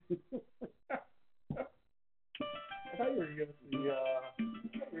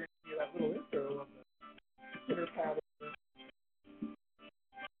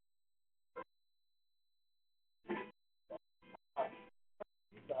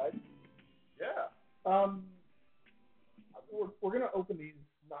Um, we're gonna open these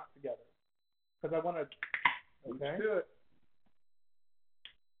not together because I want to. Okay. Let's do it.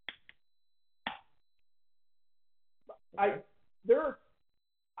 I there are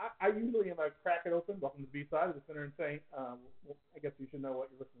I usually am a crack it open. Welcome to the B side of the Center and Saint. Well, I guess you should know what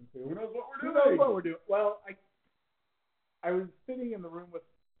you're listening to. Who knows what we're Who doing? knows what we're doing? Well, I was sitting in the room with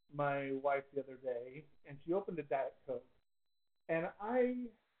my wife the other day, and she opened a Diet Coke, and I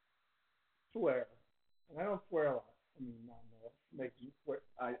swear, and I don't swear a lot. I mean, not enough make you swear.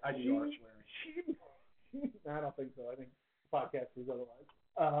 I do are swearing. I don't think so. I think the podcast is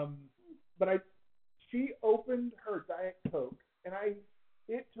otherwise. But she opened her Diet Coke, and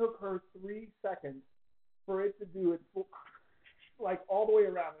it took her 3 seconds for it to do its like all the way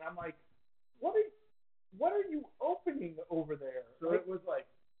around, and I'm like, what are you opening over there? So it was like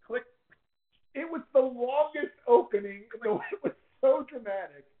click. It was the longest opening. It was so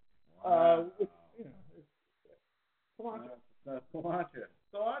dramatic. Wow. You know, cilantro.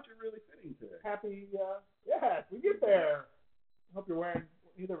 Cilantro really fitting today. Happy, yes, we get there. I hope you're wearing.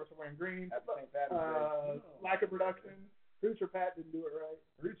 Neither of us are wearing green. Happy St. Patrick's Day. Lack of production. Producer Pat didn't do it right.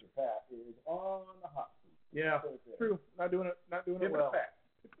 Producer Pat is on the hot seat. Yeah, true. Not doing it well.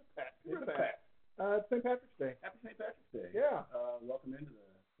 It's a Pat. It's St. Patrick's Day. Happy St. Patrick's Day. Yeah. Welcome into the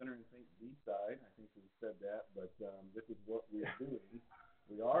Center and St. B side. I think we've said that, but this is what we are doing.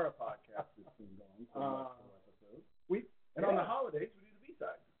 We are a podcast that's been going for multiple episodes. On the holidays, we do the B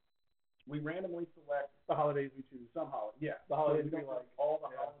side. We randomly select the holidays we choose. Some holidays, yeah. The holidays so we don't like all the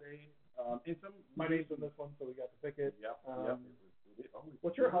holidays. And some. My name's on this one, so we got to pick it. Yep.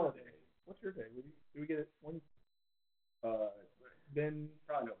 What's your holiday? What's your day? Do we get it when? Been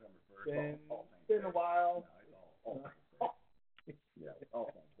probably November 1st. Been a while. No, it's all yeah, all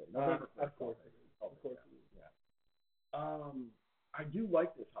Saints Day. November 1st. Of course. Yeah. I do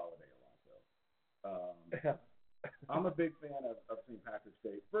like this holiday a lot, though. I'm a big fan of St. Patrick's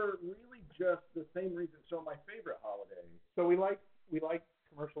Day for really just the same reason. So my favorite holiday. So we like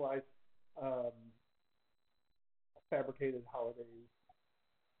commercialized, fabricated holidays.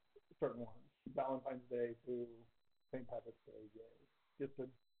 Certain ones, Valentine's Day to St. Patrick's Day. Yay. Just to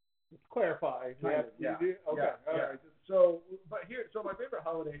clarify. Yeah. Okay. All right. So my favorite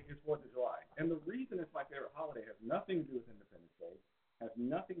holiday is 4th of July, and the reason it's my favorite holiday has nothing to do with Independence Day, has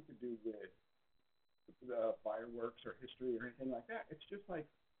nothing to do with fireworks or history or anything like that. It's just like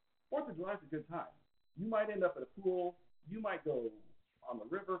 4th of July is a good time. You might end up at a pool. You might go on the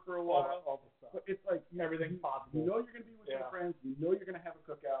river for a while. All the stuff. But it's like everything's possible. You know you're going to be with some friends. You know you're going to have a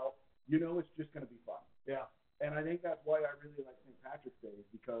cookout. You know it's just going to be fun. Yeah. And I think that's why I really like St. Patrick's Day, is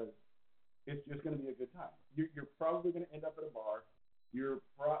because it's just going to be a good time. You're probably going to end up at a bar. You're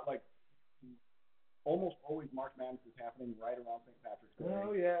like almost always March Madness is happening right around St. Patrick's Day.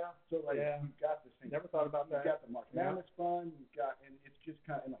 Oh yeah. So you've got this thing. Never thought about that. You've got the March Madness fun. And it's just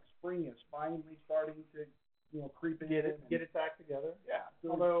kind of like spring is finally starting to creep in. Get it back together. Yeah.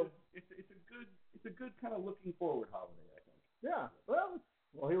 So although it's a good kind of looking forward holiday, I think. Yeah.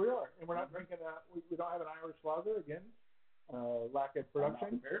 Well, here we are, and we're not drinking. We don't have an Irish lager again. Lack of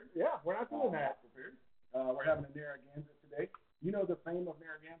production. Yeah, we're not doing that. Prepared. We're having a Narragansett today. You know the fame of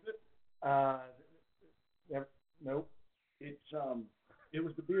Narragansett? Nope. It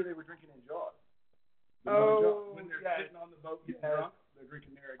was the beer they were drinking in Jaws. When they're sitting on the boat getting drunk, they're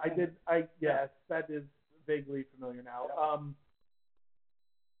drinking Narragansett. Yes, that is vaguely familiar now. Yeah.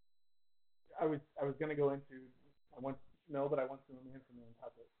 I was gonna go into. But I want to remain from the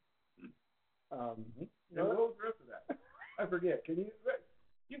Nantucket. And what was the rest of that? I forget. Can you?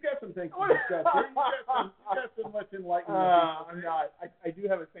 You've got some things to discuss here. You've got so much enlightenment. I'm not. I do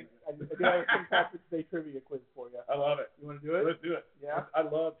have a St. Patrick's Day trivia quiz for you. I love it. You want to do it? Let's do it. Yeah. I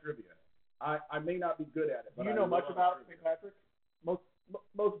love trivia. I may not be good at it, but do you know much about St. Patrick? Most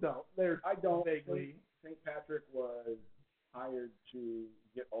don't. I don't. Vaguely. St. Patrick was hired to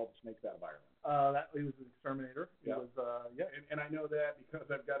get all the snakes out of Ireland. He was an exterminator. He was. And I know that because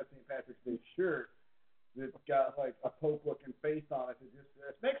I've got a St. Patrick's Day shirt that's got like a Pope looking face on it that just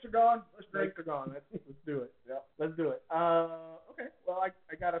says, snakes are gone. Snakes are gone. Let's do it. Yeah. Let's do it. Okay. Well, I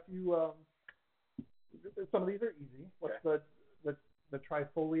got a few. Some of these are easy. What's the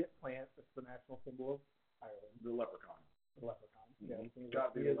trifoliate plant that's the national symbol of Ireland? The leprechaun. The leprechaun. Mm-hmm. Yeah.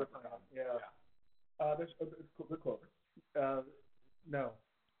 Got to be the leprechaun. Yeah. There's the clover. No.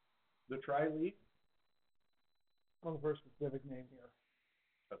 The tri-leaf. I'm looking for a specific name here.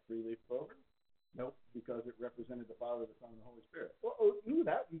 A 3-leaf clover? Nope. Because it represented the Father, the Son, and the Holy Spirit. Well,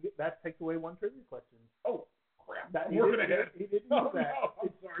 that takes away one trivia question. Oh, crap. He didn't use that. No,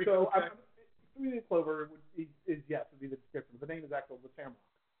 I'm sorry. So 3-leaf clover would be the description. The name is actually the shamrock.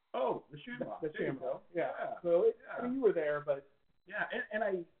 Oh, the Shamrock. The Shamrock. Yeah. So I mean, you were there, but yeah, and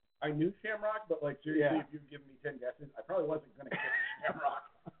I knew Shamrock, but like seriously, if you'd given me 10 guesses, I probably wasn't gonna get the Shamrock.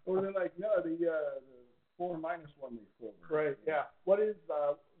 I would have been like, no, the 4 minus 1 leaf clover. Right. Yeah. What is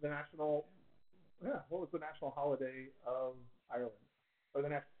the national? Yeah. What was the national holiday of Ireland? Or the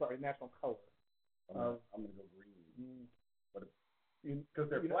national color? I'm gonna go green. But because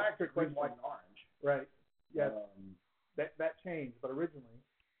their know, flags are green, white, and orange. Right. Yes. That changed, but originally,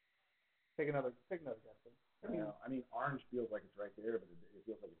 take another guess. I mean, orange feels like it's right there, but it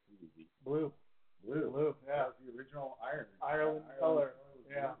feels like it's too easy. Blue. Blue. Yeah. That was the original Ireland color.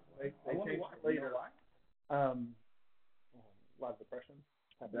 Yeah. They changed it later. You know why? A lot of depression.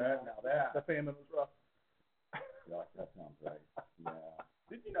 That. The famine was rough. Yeah, that sounds right. Yeah.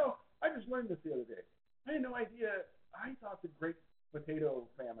 Did you know? I just learned this the other day. I had no idea. I thought the Great Potato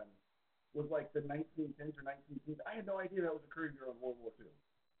Famine was like the 1910s or 1910s. I had no idea that was occurring during World War II.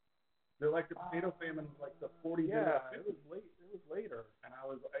 They're like the potato famine was like the 40s. Yeah, it was late. It was later. And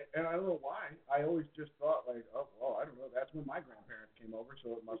I don't know why. I always just thought like, oh well, I don't know. That's when my grandparents came over,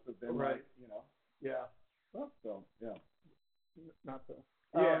 so it must have been right. Like, you know. Yeah. Well, so yeah. Not so.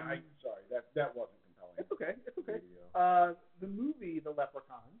 Yeah, sorry. That wasn't compelling. It's okay. The movie The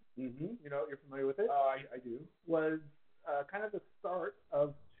Leprechaun. Mm-hmm. You know, you're familiar with it? I do. Was kind of the start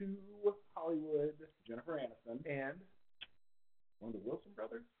of two Hollywood. Jennifer Aniston. And. One of the Wilson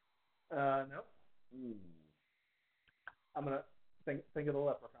brothers. No. I'm gonna think of The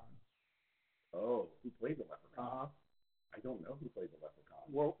Leprechaun. Oh, who played the Leprechaun? Uh-huh. I don't know who played the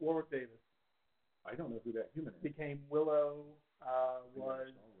Leprechaun. Warwick Davis. I don't know who that human is. Became Willow.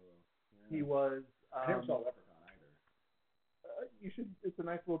 He was. I never saw Leprechaun either. You should. It's a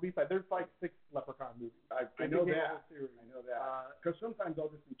nice little B-side. There's like 6 Leprechaun movies. I know that. I know that. Because sometimes I'll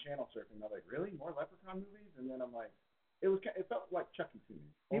just be channel surfing. I'm like, really, more Leprechaun movies? And then I'm like, it felt like Chucky to me.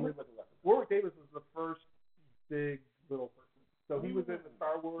 Only with the Leprechaun. Warwick Davis was the first big little person. So he was in the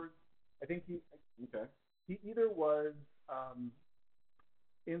Star Wars. I think he either was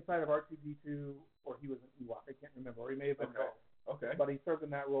inside of R2-D2 or he was an Ewok. I can't remember. Or he may have been both. Okay. But he served in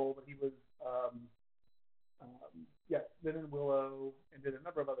that role. But he was been in Willow and did a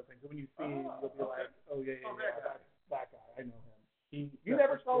number of other things. So when you see him, you'll be like, oh yeah, that guy. I know him. You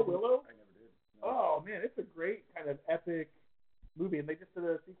never saw Willow? I never did. No. Oh man, it's a great kind of epic movie, and they just did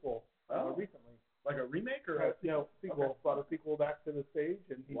a sequel recently. Like a remake or a sequel? Brought a sequel back to the stage,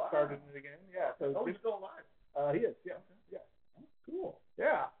 and he started it again. Yeah. So he's still alive. He is. Yeah. Okay. Yeah. Oh, cool.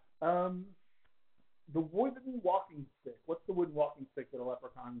 Yeah. The wooden walking stick. What's the wooden walking stick that a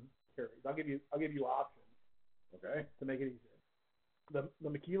leprechaun carries? I'll give you options. Okay. To make it easier. The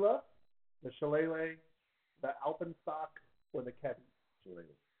Maquila, the Shillelagh, the Alpenstock, or the Kevi.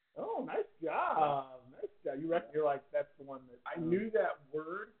 Shillelagh. Oh, nice job. Nice job. You're like, that's the one that... I knew that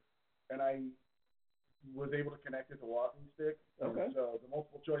word, and I was able to connect it to walking stick. Okay. So the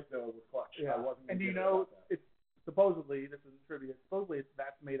multiple choice, though, was clutch. Yeah. I wasn't and do you know, it's supposedly, this isn't trivia,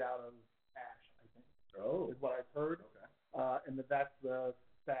 that's made out of ash, I think. Oh. Is what I've heard. Okay. And that's the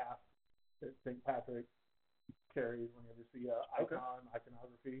staff that St. Patrick carries whenever you see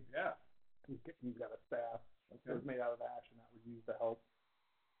iconography. Yeah. He's got a staff that was made out of ash, and that was used to help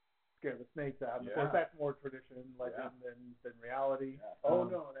scare the snakes out. And yeah. Of course, that's more tradition, legend, than reality. Yeah. Oh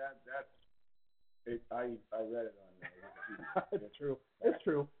no, that's it. I read it on Wikipedia. It's true. It's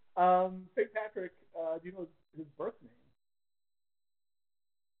true. St. Patrick, do you know his birth name?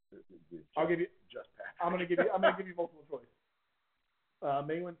 I'll give you. Just Patrick. I'm gonna give you multiple choice.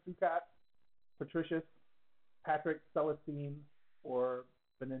 Maewyn Succat, Patricius, Patrick Celestine, or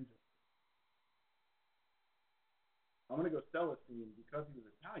Benignis. I'm gonna go Celestine because he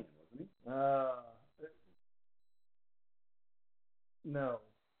was Italian, wasn't he? No.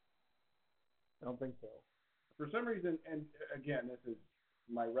 I don't think so. For some reason, and again, this is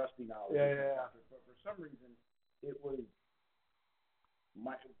my rusty knowledge. Yeah. But for some reason, it was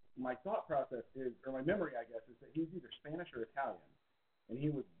my thought process is, or my memory, I guess, is that he was either Spanish or Italian, and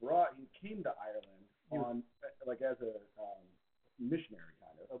he came to Ireland on like as a missionary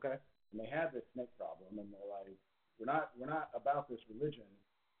kind of. Okay. And they had this snake problem, and they're like, we're not about this religion,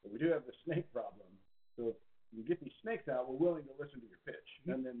 but we do have the snake problem. So if you get these snakes out, we're willing to listen to your pitch,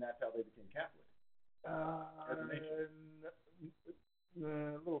 and then that's how they became Catholic. As a nation.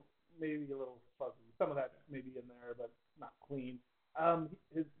 Maybe a little fuzzy. Some of that may be in there, but not clean. I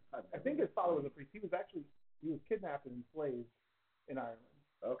think his father was a priest. He was kidnapped and enslaved in Ireland.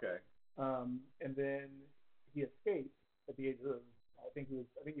 Okay. And then he escaped at the age of I think he was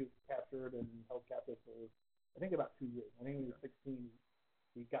captured and held captive for about 2 years. I think when he was 16,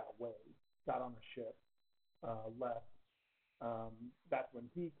 he got away, got on a ship, left, that's when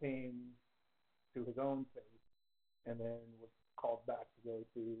he came to his own faith, and then was called back to go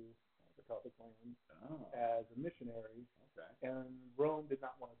to the Celtic lands as a missionary. Okay. And Rome did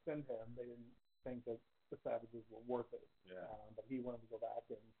not want to send him. They didn't think that the savages were worth it. Yeah. But he wanted to go back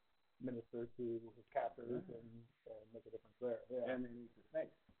and minister to his captors and make a difference there. Yeah. And then eat the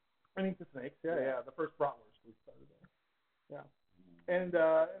snakes. And eat the snakes. Yeah. The first bratwurst we started there. Yeah. And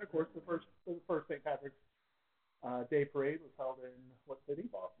of course the first St. Patrick's Day parade was held in what city?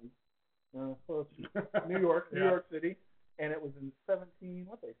 Boston. Close. New York City, and it was in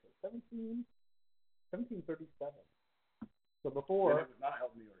 1737. So before. And it was not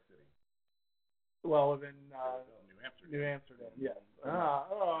held in New York City. Well, in New Amsterdam. Yes.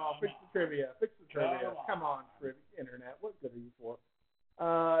 Fix the trivia. Come on, internet. What good are you for?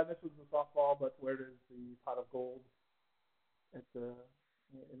 This was the softball, but where does the pot of gold at the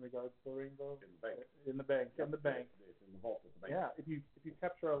in regards to the rainbow? In the bank. In the bank. It's in the vault at the bank. Yeah. If you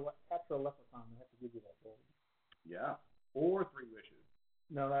capture a leprechaun, they have to give you that gold. Yeah. Or 3 wishes.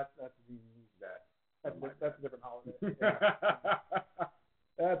 No, that's that's a different holiday.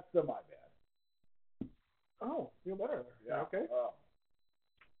 That's my bad. Oh, feel better. Yeah. Okay.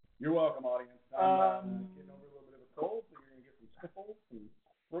 You're welcome, audience. I'm getting over a little bit of a cold, so you're gonna get some sniffles, some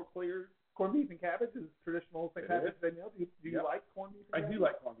throat clears. Corned beef and cabbage is traditional St. Patrick's Day meal. Do you like corned beef and cabbage? I do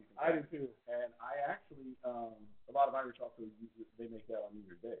like corned beef and cabbage. I do too. And I actually, a lot of Irish also they make that on New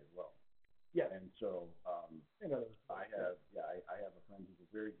Year's Day as well. Yeah. And so, I have a friend who's a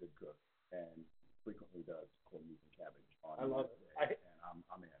very good cook and frequently does corned beef and cabbage on New Year's Day, and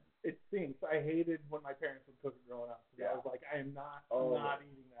I'm in. It stinks. I hated when my parents would cook it growing up. I was like, I am not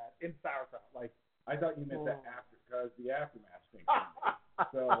eating that. In sauerkraut, like. I thought you meant that because the aftermath stinks.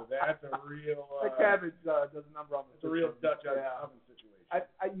 So that's a real. The cabbage does a number on the. It's a real Dutch oven situation.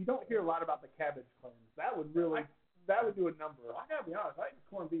 You don't hear a lot about the cabbage cleanse. That would really. That would do a number. I gotta be honest. I think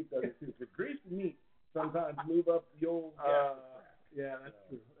corned beef does it too. The greased meat sometimes move up the old. Yeah, that's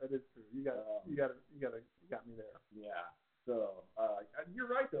true. That is true. You got me there. Yeah. So you're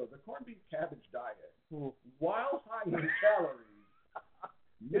right though. The corned beef cabbage diet, while high in calories,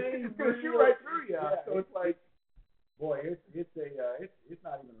 it's gonna shoot right through you. Yeah, so it's like, boy, it's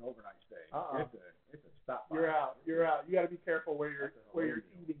not even an overnight stay. It's a stop by. You're out. You got to be careful where you're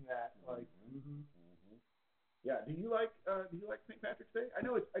eating that. Like. Yeah. Do you like St. Patrick's Day? I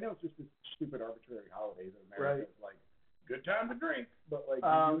know it's just this stupid arbitrary holiday that America is like good time to drink, but like do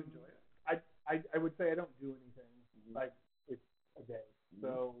you enjoy it? I would say I don't do anything. Like it's a day.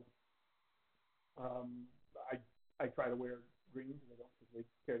 So I try to wear green because I don't particularly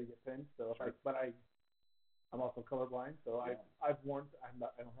care to get pinched. So I'm also colorblind, so I've worn. I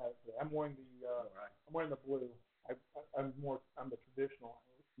don't have it today. I'm wearing the blue. I'm the traditional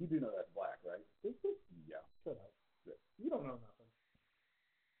Irish. You do know that's black, right? Is it? Yeah. Shut up. You don't know nothing.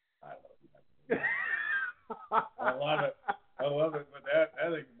 I love you. I love it, but that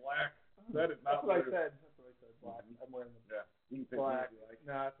is black. That is not. That's what I said. Black. I'm wearing the You can black. If you like.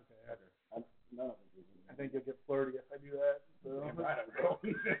 No, that's okay. None of them. I think you'll get flirty if I do that. So. Right, I will.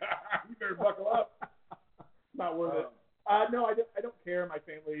 You better buckle up. Not worth it. No, I don't care. My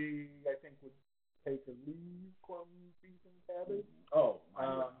family, I think, would take or leave corned beef and cabbage. Oh.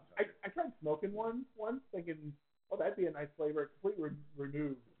 I tried smoking one once, thinking, oh, that'd be a nice flavor. It completely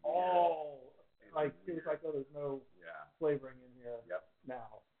removed it was like, oh, there's no flavoring in here. Yep.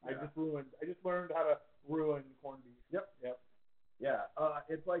 Now I just learned how to ruin corned beef. Yep. Yeah.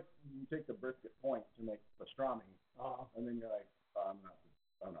 It's like you take the brisket point to make pastrami, and then you're like, I'm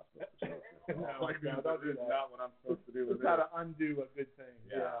not supposed to smoke this. Don't do that. Not what I'm supposed to do with it. It's how to undo a good thing.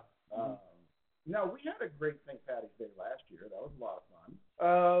 Yeah. No, we had a great St. Patty's Day last year. That was a lot of fun.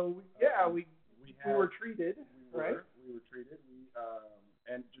 We were treated. Right. We were treated.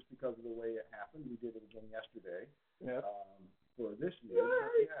 And just because of the way it happened, we did it again yesterday. Yeah. For this year.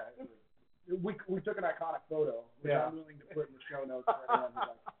 We took an iconic photo, which I'm willing to put in the show notes for anyone who'd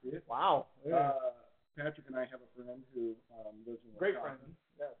like to see it. Wow. Patrick and I have a friend who lives in Wisconsin. Great friend.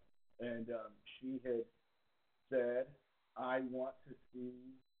 Yes. And she had said, I want to see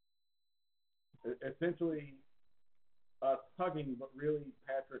essentially us hugging, but really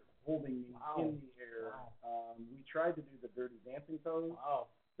Patrick holding me in the air. Wow. We tried to do the Dirty Dancing pose. Wow.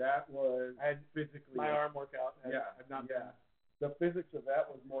 That was physically my arm workout. I've not done. The physics of that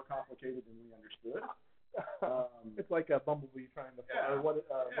was more complicated than we understood. It's like a bumblebee trying to fly. What is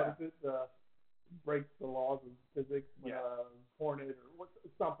it? Breaks the laws of physics. Hornet or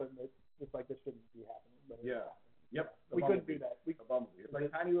something that's just like this shouldn't be happening. But Yep. We couldn't do that. A bumblebee. It's like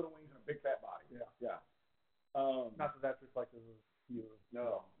tiny little wings and a big fat body. Yeah. Not that that's reflective of you.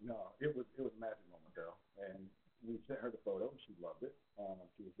 No. It was a magic moment though, and we sent her the photo.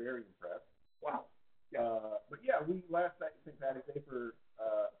 She was very impressed. Wow. Yeah. But yeah, we last night St. Patty's Day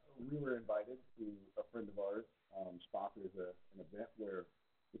we were invited to a friend of ours sponsors an event where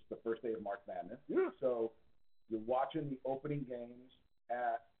it's the first day of March Madness. Yeah. So you're watching the opening games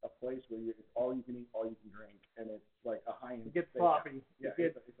at a place where it's all you can eat, all you can drink, and it's like a high-end. It gets steakhouse. sloppy. Yeah,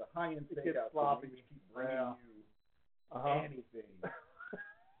 it's a high-end steakhouse. It gets sloppy. They just keep bringing you anything,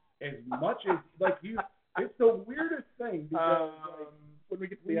 as much as like you. It's the weirdest thing because when we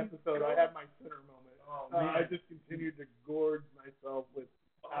get to the episode, I have my center moment. Oh man, I just continued to gorge myself with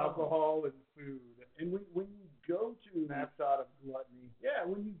alcohol and food. And when you go to snapshot of gluttony. Yeah,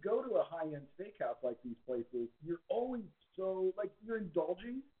 when you go to a high-end steakhouse like these places, you're always so like you're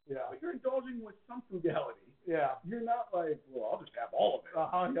indulging. Yeah. But you're indulging with some frugality. Yeah. You're not like, well, I'll just have all of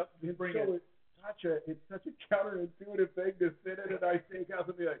it. Yep. Just bring it. It's such a counterintuitive thing to sit in a nice steakhouse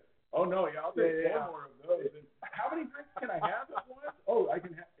and be like, oh no, yeah, I'll take four more of those. And how many drinks can I have at once? Oh, I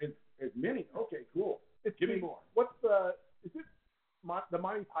can have as many. Okay, cool. Give me more. What's is it the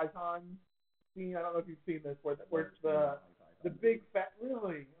Monty Python scene? I don't know if you've seen this, where it's the big fat,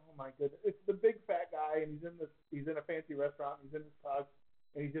 really, oh my goodness, it's the big fat guy, and he's in a fancy restaurant, and he's in his tux,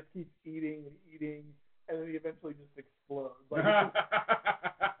 and he just keeps eating and eating, and then he eventually just explodes. Like,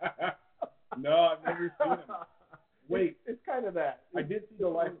 no, I've never seen him. Wait, it's kind of that. I did see The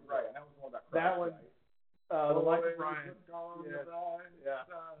Life of Brian. That was one about that one. Right? The Life of Brian.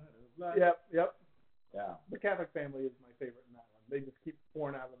 Yes. Yep. Yeah. The Catholic Family is my favorite in that one. They just keep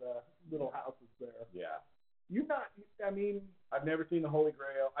pouring out of the little houses there. Yeah. I've never seen The Holy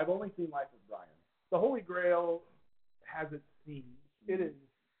Grail. I've only seen Life of Brian. The Holy Grail has its scenes. It is,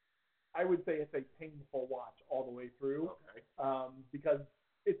 I would say it's a painful watch all the way through. Okay. Because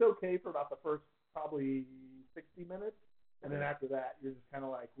it's okay for about the first probably 60 minutes. And then after that, you're just kind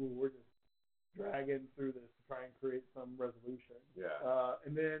of like, ooh, we're just dragging through this to try and create some resolution. Yeah.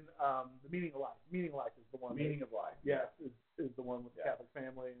 And then The Meaning of Life. Meaning of Life is the one. Meaning of Life. Yes, is the one with the Catholic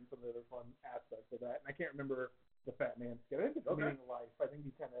family and some of the other fun aspects of that. And I can't remember the fat man skit. I think it's The Meaning of Life. I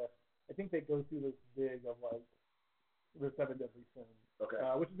think they go through this big of like the 7 deadly sins. Okay.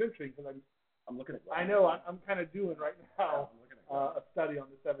 Which is interesting because I'm looking at. I know I'm kind of doing right now a study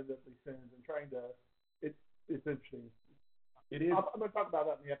on the 7 deadly sins and trying to. It's interesting. It is. I'm going to talk about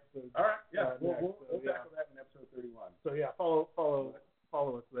that in the episode. All right. Yeah. We'll tackle that in episode 31. So yeah, follow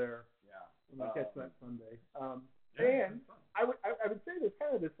us there. Yeah. When we catch that Sunday. And I would say there's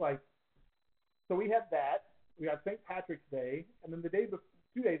kind of this like. So we had that. We got St. Patrick's Day, and then 2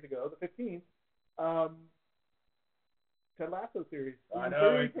 days ago, the 15th, Ted Lasso series. I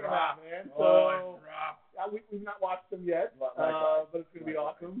know it dropped, man. So it dropped. We've not watched them yet, but it's going to be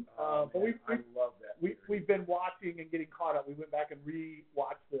awesome. But I love that. We've been watching and getting caught up. We went back and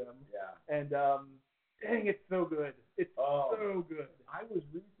re-watched them. Yeah. And dang, it's so good. It's so good. I was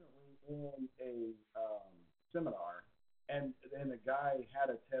recently in a seminar, and a guy had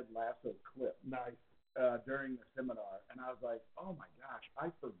a Ted Lasso clip. Nice. During the seminar, and I was like, oh my gosh, I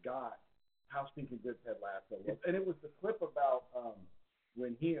forgot how stinking good Ted Lasso was. And it was the clip about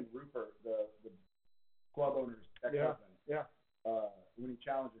when he and Rupert, the club owner's ex-husband, when he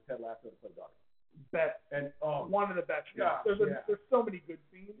challenges Ted Lasso to play doggy. Best. And one of the best. Yeah, there's so many good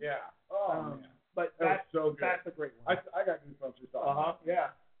scenes. Yeah. Oh man. But that's so good. That's a great one. I got goosebumps just talking.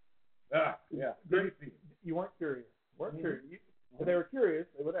 Yeah. Yeah. Great scene. You weren't curious. Curious. If they were curious,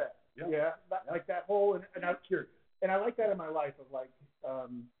 they would ask. Yeah. Like that whole and I'm curious. And I like that in my life of like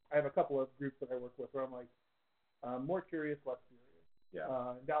I have a couple of groups that I work with where I'm like more curious, less curious.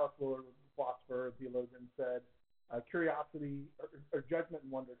 Yeah. Dallas Willard, a philosopher, theologian, said curiosity or judgment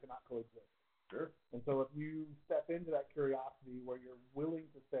and wonder cannot coexist. Sure. And so if you step into that curiosity where you're willing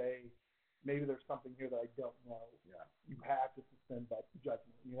to say, maybe there's something here that I don't know. Yeah. You have to suspend that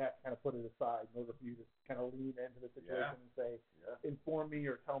judgment. You have to kind of put it aside in order for you to kind of lean into the situation and say, inform me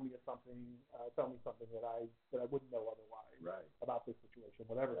or tell me something that I wouldn't know otherwise about this situation,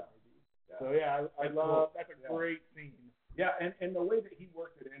 whatever it may be. Yeah. So I love that's a great scene. Yeah, and the way that he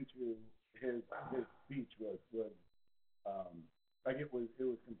worked it into his speech was like it was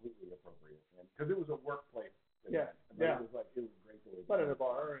completely appropriate, because it was a workplace event. It was great the way. But at a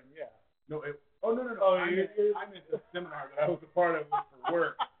bar and No. I meant the seminar that I was a part of was for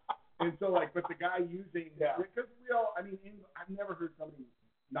work. And so but the guy using because I've never heard somebody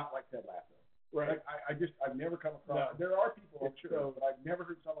not like Ted Lasso. Right. Like, I've never come across. There are people, I'm sure, but I've never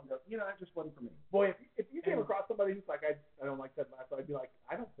heard someone go, that just wasn't for me. Boy, if you came across somebody who's like, I don't like Ted Lasso, I'd be like,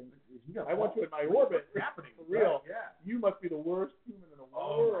 I don't think I want you in my orbit. What's happening? For real. Right, yeah. You must be the worst human in the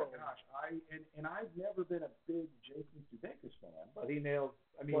world. Oh my gosh, I've never been a big Jason Sudeikis fan. But he nails.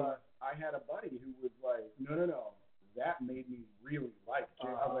 But I had a buddy who was like, no, that made me really like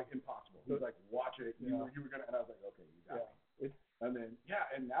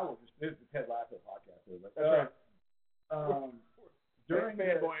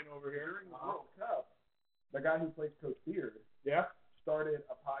started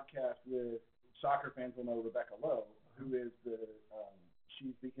a podcast with soccer fans will know Rebecca Lowe, who is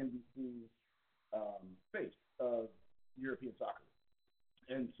she's the NBC face of European soccer.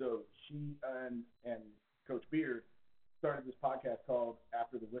 And so she and Coach Beard started this podcast called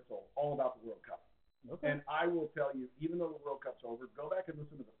After the Whistle, all about the World Cup. Okay. And I will tell you, even though the World Cup's over, go back and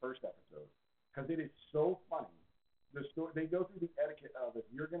listen to the first episode because it is so funny. The story, they go through the etiquette of if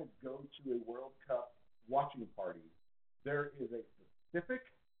you're going to go to a World Cup watching party, there is a specific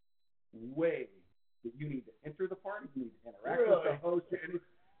way that you need to enter the party, you need to interact with the host,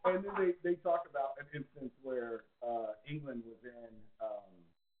 and then they talk about an instance where England was in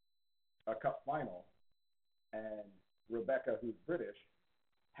a cup final, and Rebecca, who's British,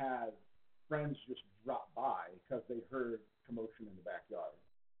 has friends just drop by because they heard commotion in the backyard,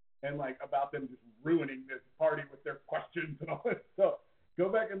 and like about them just ruining this party with their questions and all that stuff. Go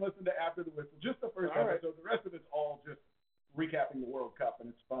back and listen to After the Whistle, just the first episode. The rest of it's all just recapping the World Cup, and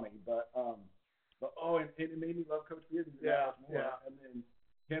it's funny. But and it made me love Coach Beard even that much more. And then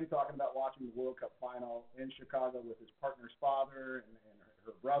him talking about watching the World Cup final in Chicago with his partner's father and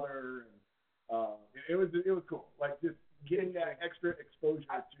her brother, and it was cool. Like just getting that extra exposure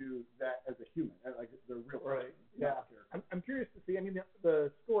to that as a human, like the real person. Yeah. I'm curious to see. I mean,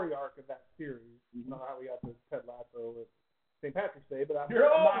 the story arc of that series. You know how we got to Ted Lasso with St. Patrick's Day, but I'm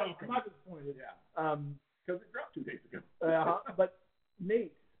not disappointed. Yeah. Because it dropped 2 days ago. But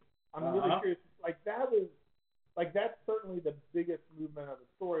Nate, I'm really curious. Like that's certainly the biggest movement of the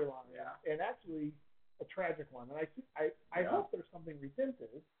storyline, and actually a tragic one. And I hope there's something redemptive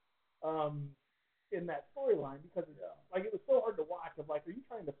in that storyline because it's, like it was so hard to watch. Of like, are you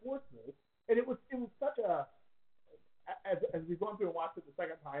trying to force this? And it was such a as we've gone through and watched it the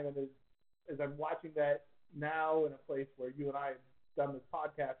second time, and as I'm watching that now in a place where you and I have done this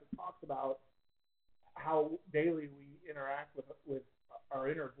podcast that talks about how daily we interact with our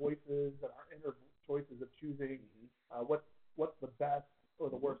inner voices and our inner choices of choosing what's the best or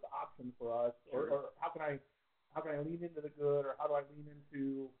the worst option for us, or how can I lean into the good, or how do I lean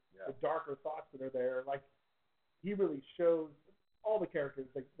into the darker thoughts that are there. Like he really shows all the characters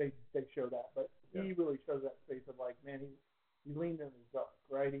they show that, but he really shows that space of like, man, he leaned in the dark,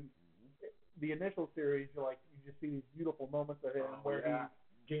 right? The initial series, you just see these beautiful moments of him where he's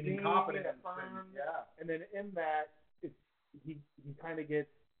gaining confidence, and then in that, he kind of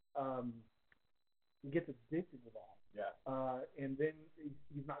gets addicted to that, and then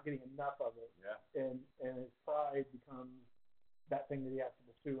he's not getting enough of it, and his pride becomes that thing that he has to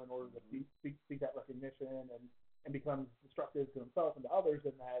pursue in order to seek that recognition, and becomes destructive to himself and to others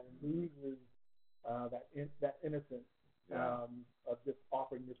in that, and loses that innocence. Of just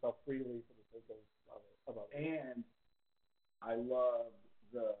offering yourself freely for the sake of others. And I love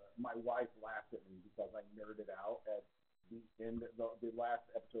my wife laughed at me because I nerded out at the end, the last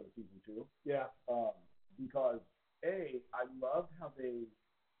episode of season 2. Yeah. Because I loved how they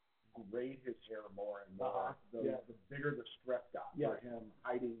grayed his hair more and more. The bigger the stress got for him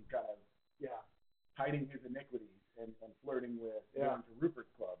hiding his iniquities and flirting with going to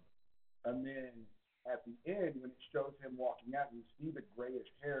Rupert's Club, and then at the end, when it shows him walking out, and you see the grayish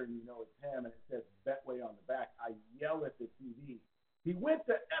hair, and you know it's him, and it says Betway on the back, I yell at the TV, he went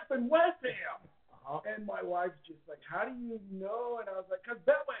to effing West Ham! And my wife's just like, how do you know? And I was like, because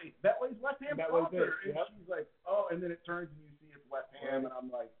Betway's West Ham sponsor. And she's like, oh, and then it turns and you see it's West Ham, and I'm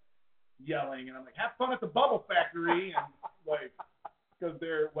like yelling, and I'm like, have fun at the Bubble Factory, and like, because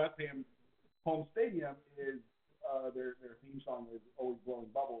their West Ham home stadium is, their theme song is always blowing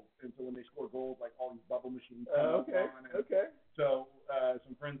bubbles, and so when they score goals, like all these bubble machines come on. So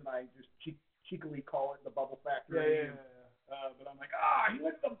some friends and I just cheekily call it the Bubble Factory. But I'm like, he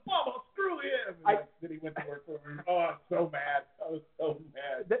went to the bubble, screw him. And then he went to work for me. Oh, I was so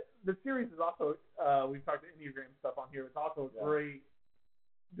mad. The series is also, we've talked to Enneagram stuff on here. It's also a great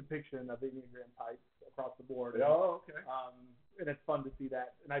depiction of the Enneagram types across the board. And it's fun to see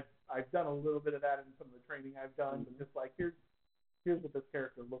that. And I've done a little bit of that in some of the training I've done, but just like here's what this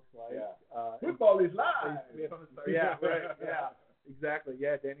character looks like. Football is live. Exactly.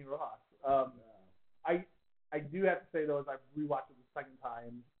 Danny Rojas. I do have to say though, as I've rewatched it the second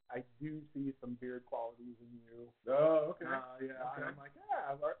time, I do see some Beard qualities in you. Oh, okay. And I'm like,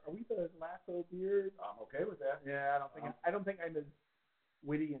 are we the Lasso Beard? I'm okay with that. Yeah, I don't think I'm as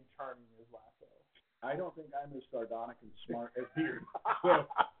witty and charming as Lasso. I don't think I'm as sardonic and smart as Beard. So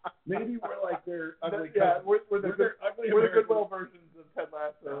maybe we're like their ugly cousins. We're the Goodwill versions of Ted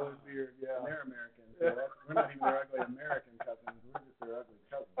Lasso and Beard. And they're American. So we're not even their ugly American cousins. We're just their ugly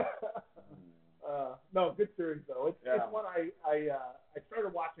cousins. No, good series though. It's one I started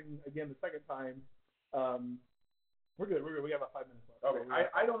watching again the second time. We're good. We have about 5 minutes left. Okay.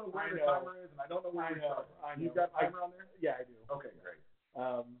 I don't know where the timer is, and I don't know where you're starting. You've got a timer on there? Yeah, I do. Okay, great.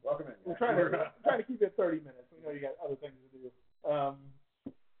 Welcome in. We're trying to keep it 30 minutes. We know you got other things to do. I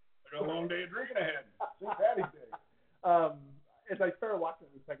got a long day of drinking ahead. St. Patty's Day. As I started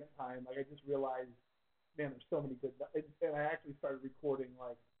watching it the second time, like I just realized, man, there's so many good. And I actually started recording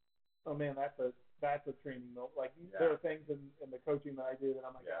like, oh man, that's a training note. Like there are things in the coaching that I do that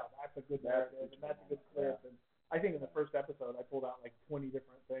I'm like, oh, that's a good narrative and that's a good clip. And I think in the first episode I pulled out like 20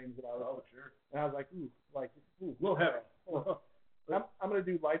 different things that I was. And I was like, ooh, a little heavy. I'm gonna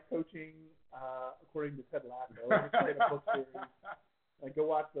do life coaching according to Ted Lasso. I'm starting a book series. Like go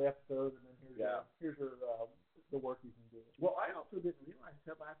watch the episode and then here's your the work you can do. Well, I also didn't realize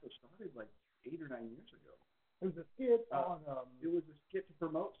Ted Lasso started like 8 or 9 years ago. It was a skit on. It was a skit to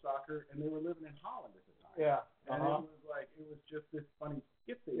promote soccer, and they were living in Holland at the time. Yeah. And it was just this funny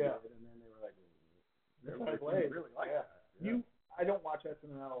skit they did, and then they were like, everybody really like that. Yeah. I don't watch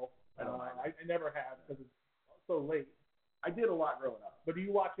SNL. I never have because it's so late. I did a lot growing up. But do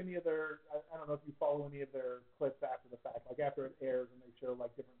you watch any of their? I don't know if you follow any of their clips after the fact, like after it airs and they show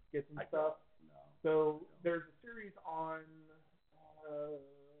like different skits and stuff. No. So there's a series on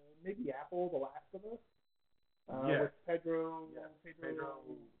maybe Apple, The Last of Us. With Pedro. Yes. Pedro.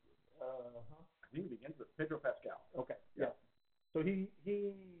 I think it begins with Pedro Pascal. Okay. Yeah. So he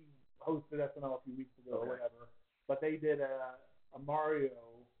hosted SNL a few weeks ago or whatever, but they did a Mario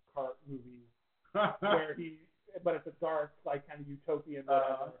Kart movie where but it's a dark, like kind of utopian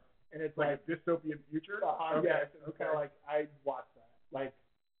whatever, and it's like a dystopian future. Yes. It's kind of like I'd watch that. Like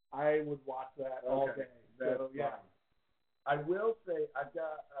I would watch that all day. That's so yeah. Fine. I will say I've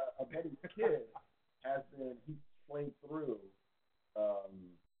got a buddy's kid he played through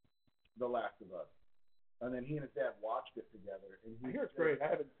The Last of Us, and then he and his dad watched it together. And I hear it's great. I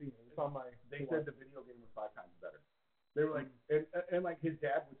haven't seen it. It's on my. They said the video game was 5 times better. They were like, and like his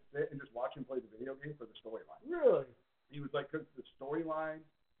dad would sit and just watch him play the video game for the storyline. Really? He was like, because the storyline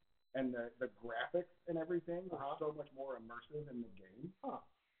and the graphics and everything were so much more immersive in the game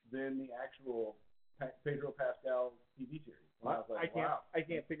than the actual Pedro Pascal TV series. And I was like, I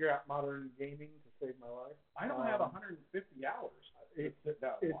can't figure out modern gaming to save my life. I don't have 150 hours to sit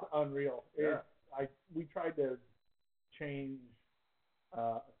down and watch. Unreal. Yeah. We tried to change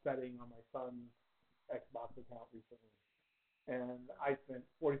a setting on my son's Xbox account recently, and I spent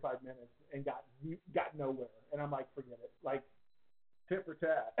 45 minutes and got nowhere. And I'm like, forget it. Like, tit for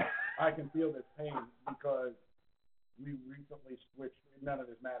tat, I can feel this pain because we recently switched. None of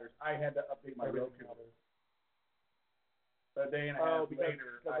this matters. I had to update my Roku. A day and a half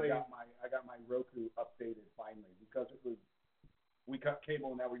later, I got my Roku updated finally because it was. We cut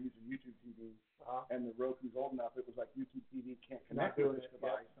cable and now we're using YouTube TV, and the Roku's old enough. It was like YouTube TV can't connect to this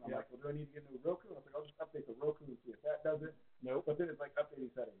device, and I'm like, well, do I need to get a new Roku? And I was like, I'll just update the Roku and see if that does it. Nope. But then it's like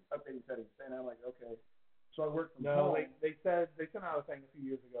updating settings, and I'm like, okay. So I worked from home. No, they sent out a thing a few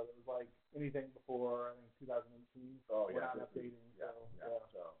years ago that was like anything before I think 2018. We're not updating.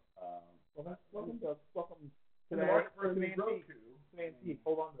 So welcome to the market for a new Roku.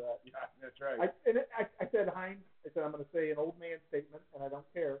 Hold on to that. Yeah, that's right. I said, Heinz, I said, I'm going to say an old man statement, and I don't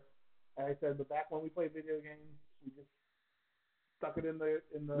care. And I said, but back when we played video games, we just stuck it in the.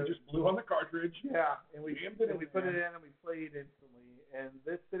 We just blew on the cartridge. Yeah, and we put it in, and we played instantly. And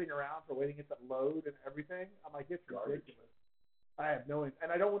this sitting around for waiting it to load and everything, I'm like, it's ridiculous. I have no, and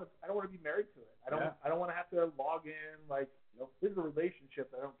I don't want to be married to it. I don't want to have to log in. Like, this is a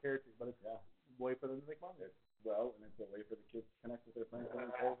relationship that I don't care to, but it's a way for them to make money. And it's a way for the kids to connect with their friends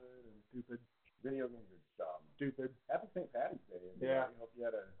during COVID. And stupid. Video games are dumb. Stupid. Happy St. Patty's Day. I hope you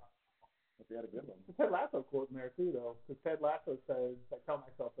had a good one. The Ted Lasso quote in there too, though, because Ted Lasso says, I tell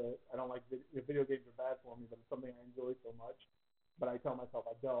myself that I don't like video games are bad for me, but it's something I enjoy so much. But I tell myself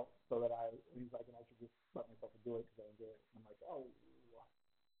I don't, so that he's like, and I should just let myself do it because I enjoy it. And I'm like, oh.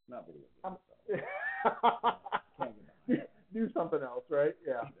 Not video games. Can't get behind. Do something else, right?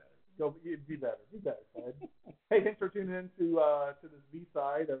 Yeah. Be better, Ted. Hey, thanks for tuning in to this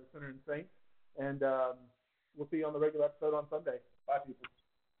B-side of Sinner and Saint, and we'll see you on the regular episode on Sunday. Bye, people.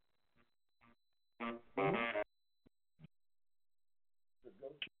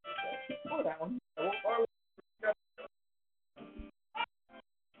 Or that one.